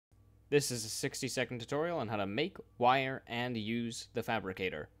This is a 60-second tutorial on how to make, wire, and use the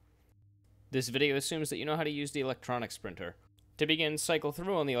Fabricator. This video assumes that you know how to use the electronics printer. To begin, cycle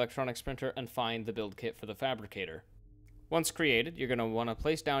through on the electronics printer and find the build kit for the Fabricator. Once created, you're going to want to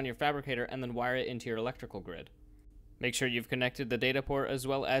place down your Fabricator and then wire it into your electrical grid. Make sure you've connected the data port as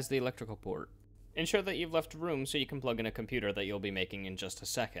well as the electrical port. Ensure that you've left room so you can plug in a computer that you'll be making in just a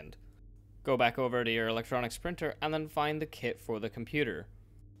second. Go back over to your electronics printer and then find the kit for the computer.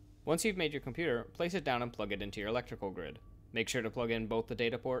 Once you've made your computer, place it down and plug it into your electrical grid. Make sure to plug in both the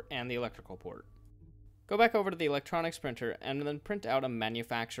data port and the electrical port. Go back over to the electronics printer and then print out a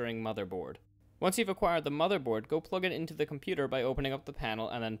manufacturing motherboard. Once you've acquired the motherboard, go plug it into the computer by opening up the panel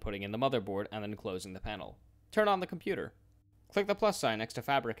and then putting in the motherboard and then closing the panel. Turn on the computer. Click the plus sign next to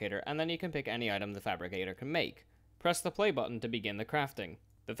Fabricator and then you can pick any item the Fabricator can make. Press the play button to begin the crafting.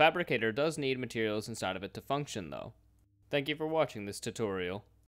 The Fabricator does need materials inside of it to function though. Thank you for watching this tutorial.